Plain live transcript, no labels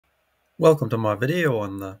Welcome to my video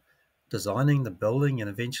on the designing, the building, and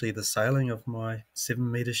eventually the sailing of my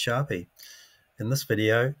 7-meter Sharpie. In this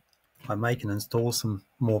video, I make and install some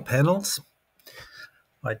more panels.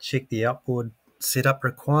 I check the outboard setup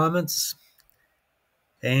requirements,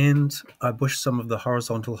 and I bush some of the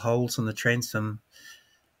horizontal holes in the transom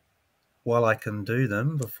while I can do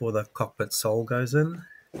them before the cockpit sole goes in.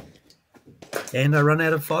 And I run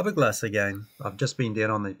out of fiberglass again. I've just been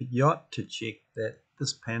down on the yacht to check that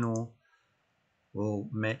this panel will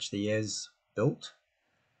match the as-built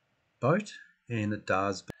boat, and it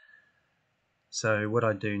does. So what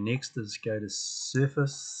I do next is go to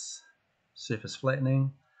surface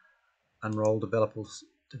flattening, unroll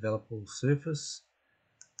developable surface,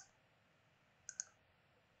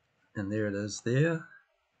 and there it is there.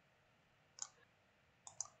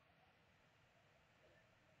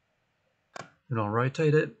 And I'll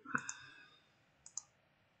rotate it.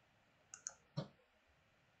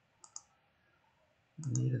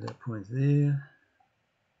 Near to that point there.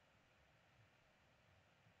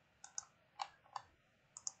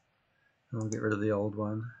 And I'll get rid of the old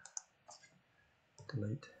one.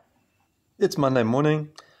 Delete. It's Monday morning.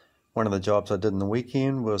 One of the jobs I did in the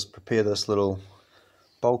weekend was prepare this little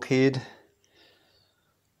bulkhead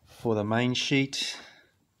for the main sheet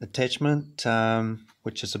attachment,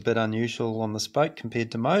 which is a bit unusual on this boat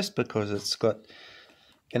compared to most because it's going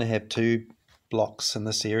to have two blocks in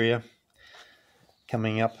this area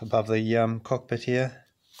coming up above the cockpit here,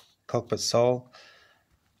 cockpit sole,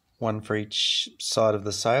 one for each side of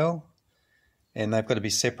the sail, and they've got to be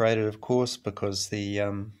separated, of course, because the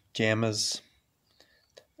jammers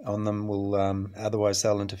on them will otherwise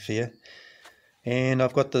they'll interfere. And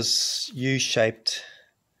I've got this U-shaped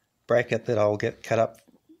bracket that I'll get cut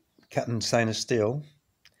in stainless steel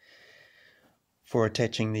for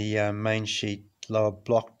attaching the main sheet lower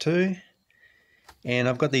block to. And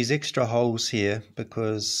I've got these extra holes here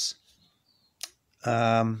because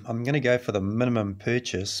I'm going to go for the minimum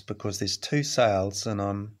purchase because there's two sails and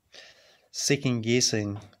I'm second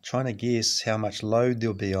guessing, trying to guess how much load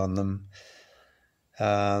there'll be on them.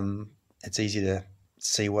 It's easy to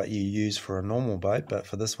see what you use for a normal boat, but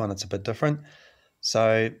for this one it's a bit different.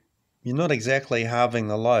 So you're not exactly halving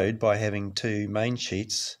the load by having two main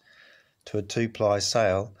sheets to a 2-ply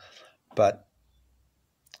sail, but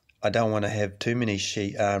I don't want to have too many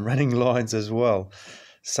running lines as well.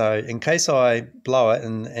 So in case I blow it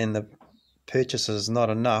and the purchase is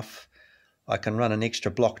not enough, I can run an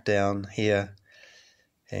extra block down here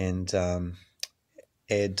and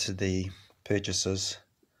add to the purchases.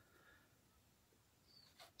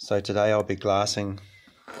 So today I'll be glassing,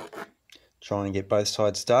 trying to get both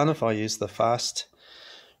sides done if I use the fast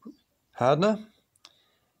hardener,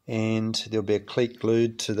 and there'll be a cleat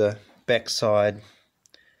glued to the back side,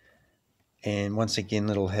 and once again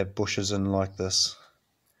it'll have bushes in like this.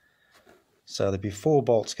 So there'll be 4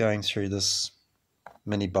 bolts going through this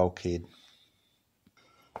mini bulkhead.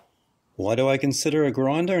 Why do I consider a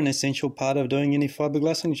grinder an essential part of doing any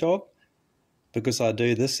fiberglassing job? Because I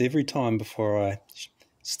do this every time before I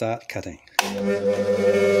start cutting.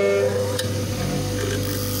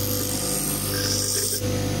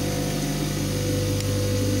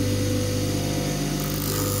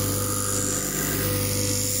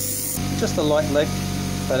 Just a light lick,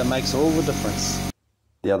 but it makes all the difference.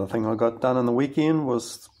 The other thing I got done on the weekend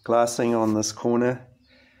was glassing on this corner,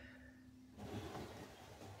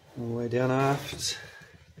 all the way down aft,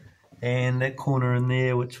 and that corner in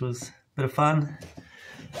there, which was a bit of fun.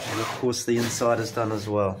 And of course the inside is done as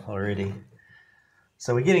well already.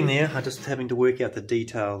 So we're getting there. I'm just having to work out the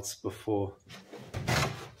details before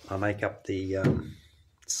I make up the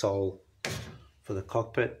sole for the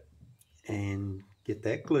cockpit and get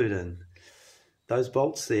that glued in. Those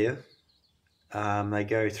bolts there, they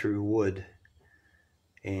go through wood,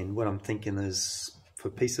 and what I'm thinking is for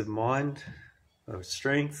peace of mind, of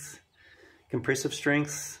strength, compressive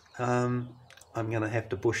strength, I'm going to have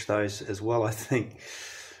to bush those as well, I think,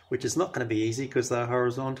 which is not going to be easy because they're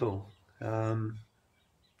horizontal. So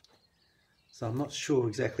I'm not sure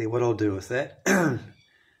exactly what I'll do with that.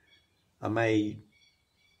 I may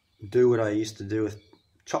do what I used to do with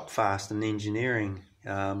chop fast in engineering,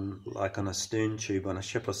 like on a stern tube on a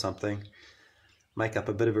ship or something, make up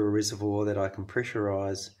a bit of a reservoir that I can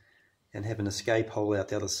pressurize and have an escape hole out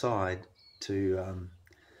the other side to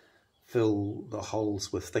fill the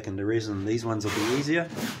holes with thickened resin. These ones will be easier.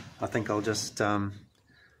 I think I'll just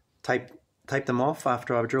tape them off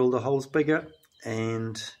after I've drilled the holes bigger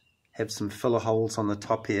and have some filler holes on the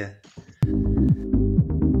top here.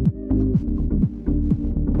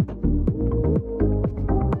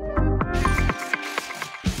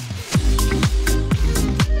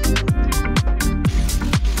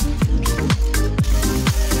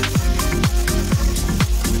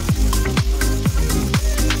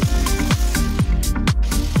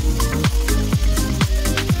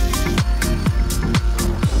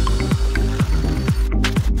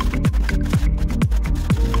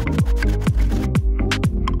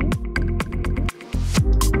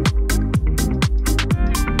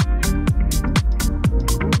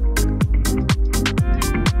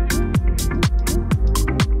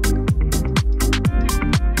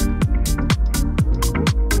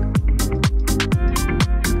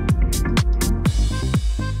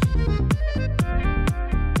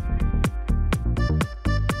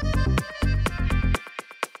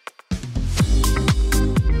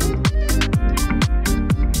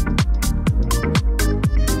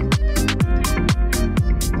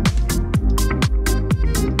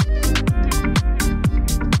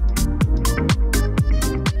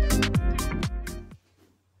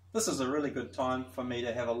 This is a really good time for me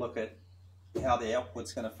to have a look at how the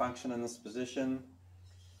outboard's going to function in this position,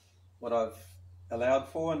 what I've allowed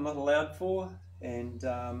for and not allowed for, and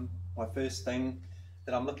my first thing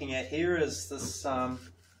that I'm looking at here is this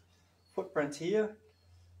footprint here,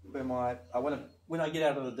 where when I get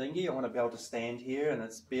out of the dinghy, I want to be able to stand here, and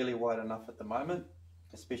it's barely wide enough at the moment,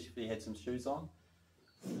 especially if you had some shoes on.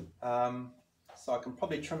 So I can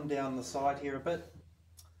probably trim down the side here a bit.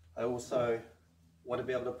 I also want to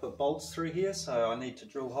be able to put bolts through here, so I need to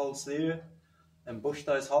drill holes there and bush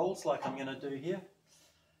those holes like I'm going to do here.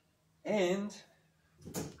 And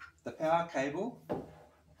the power cable,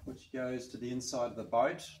 which goes to the inside of the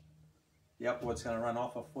boat, the outboard's going to run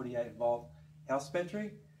off a 48 volt house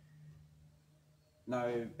battery.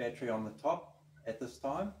 No battery on the top at this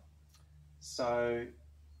time, so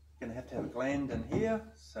going to have a gland in here,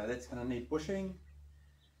 so that's going to need bushing.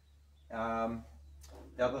 The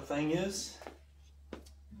other thing is,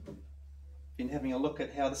 been having a look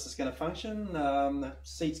at how this is going to function. The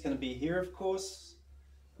seat's going to be here, of course,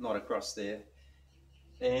 not across there.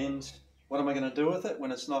 And what am I going to do with it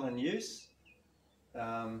when it's not in use?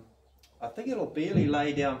 I think it'll barely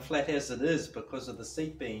lay down flat as it is because of the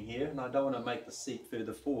seat being here, and I don't want to make the seat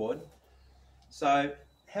further forward. So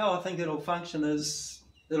how I think it'll function is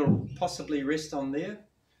it'll possibly rest on there,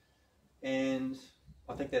 and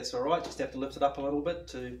I think that's alright. Just have to lift it up a little bit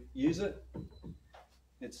to use it.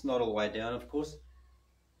 It's not all the way down, of course.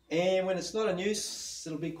 And when it's not in use,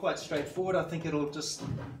 it'll be quite straightforward. I think it'll just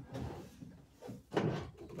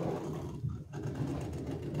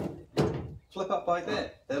flip up like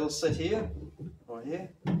that. That'll sit here, right here,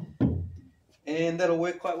 and that'll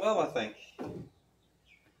work quite well, I think.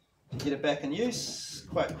 To get it back in use,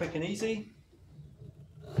 quite quick and easy.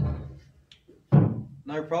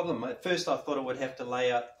 No problem. At first I thought it would have to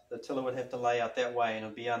lay out, the tiller would have to lay out that way and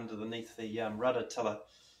it'll be underneath the rudder tiller.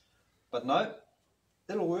 But no,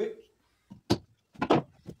 it'll work.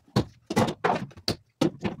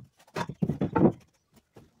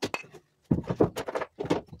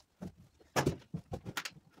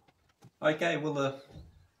 Okay, well, the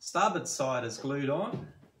starboard side is glued on.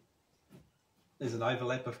 There's an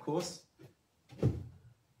overlap, of course.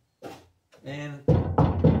 And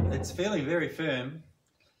it's very firm.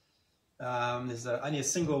 There's only a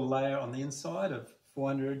single layer on the inside of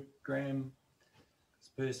 400 grams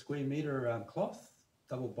per square meter cloth,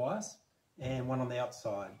 double bias, and one on the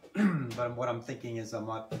outside. But what I'm thinking is I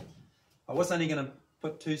was only going to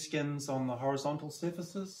put 2 skins on the horizontal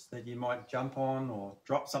surfaces that you might jump on or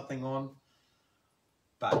drop something on,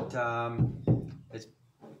 but it's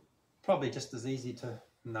probably just as easy to,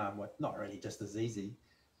 no, not really just as easy,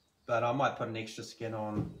 but I might put an extra skin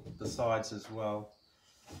on the sides as well,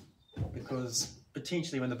 because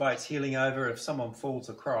potentially when the boat's heeling over, if someone falls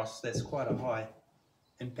across, that's quite a high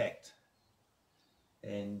impact.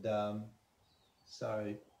 And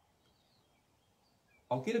so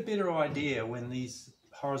I'll get a better idea when these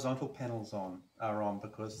horizontal panels are on,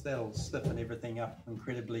 because that'll stiffen everything up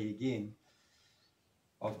incredibly again.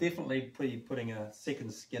 I'll definitely be putting a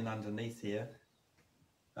second skin underneath here.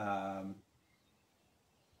 The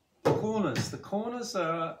corners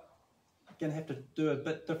are going to have to do a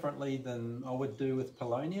bit differently than I would do with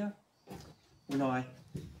Polonia. When I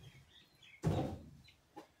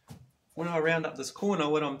round up this corner,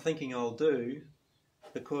 what I'm thinking I'll do,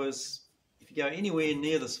 because if you go anywhere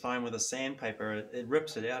near this foam with a sandpaper, it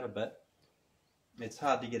rips it out a bit. It's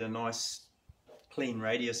hard to get a nice clean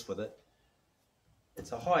radius with it.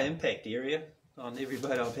 It's a high impact area. On every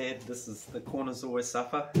boat I've had, the corners always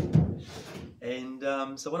suffer. And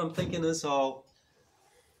so what I'm thinking is I'll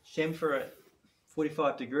chamfer it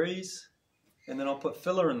 45 degrees, and then I'll put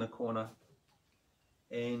filler in the corner,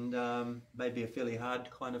 and maybe a fairly hard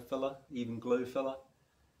kind of filler, even glue filler.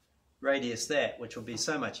 Radius that, which will be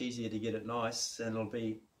so much easier to get it nice, and it'll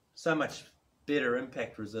be so much better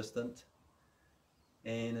impact resistant,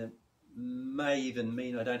 and it may even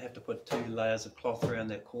mean I don't have to put 2 layers of cloth around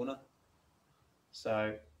that corner.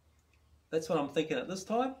 So that's what I'm thinking at this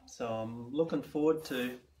time. So I'm looking forward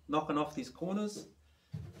to knocking off these corners,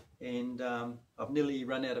 and I've nearly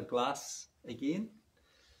run out of glass again,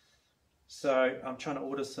 so I'm trying to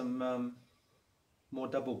order some more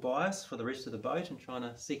double bias for the rest of the boat, and trying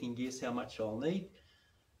to second guess how much I'll need.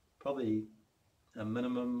 Probably a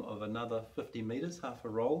minimum of another 50 meters, half a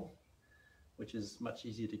roll, which is much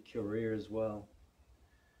easier to cure as well.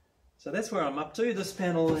 So that's where I'm up to. This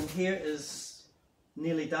panel in here is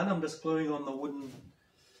nearly done. I'm just gluing on the wooden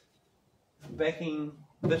backing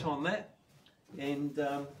bit on that, and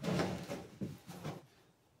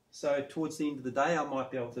so towards the end of the day I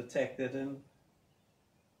might be able to tack that in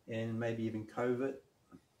and maybe even cove it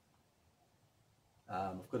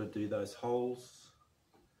I've got to do those holes.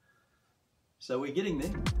 So we're getting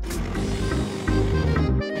there.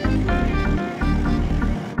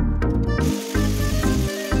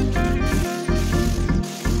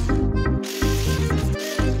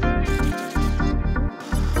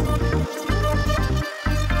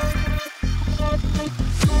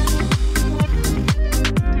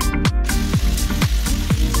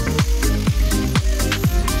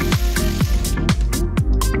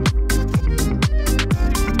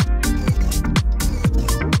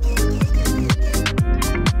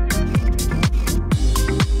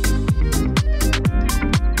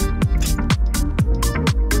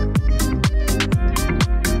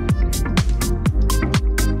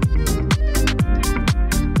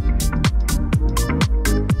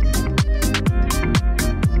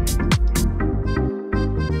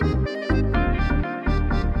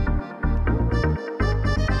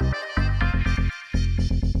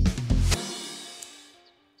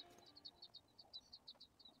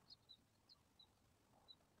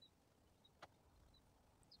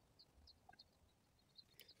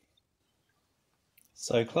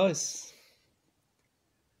 So close.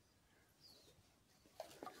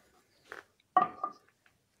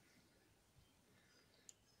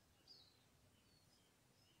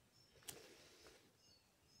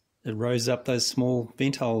 It rose up those small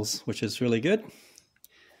vent holes, which is really good.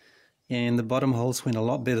 And the bottom holes went a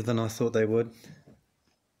lot better than I thought they would.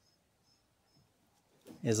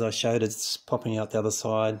 As I showed, it's popping out the other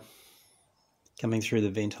side, coming through the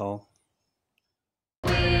vent hole.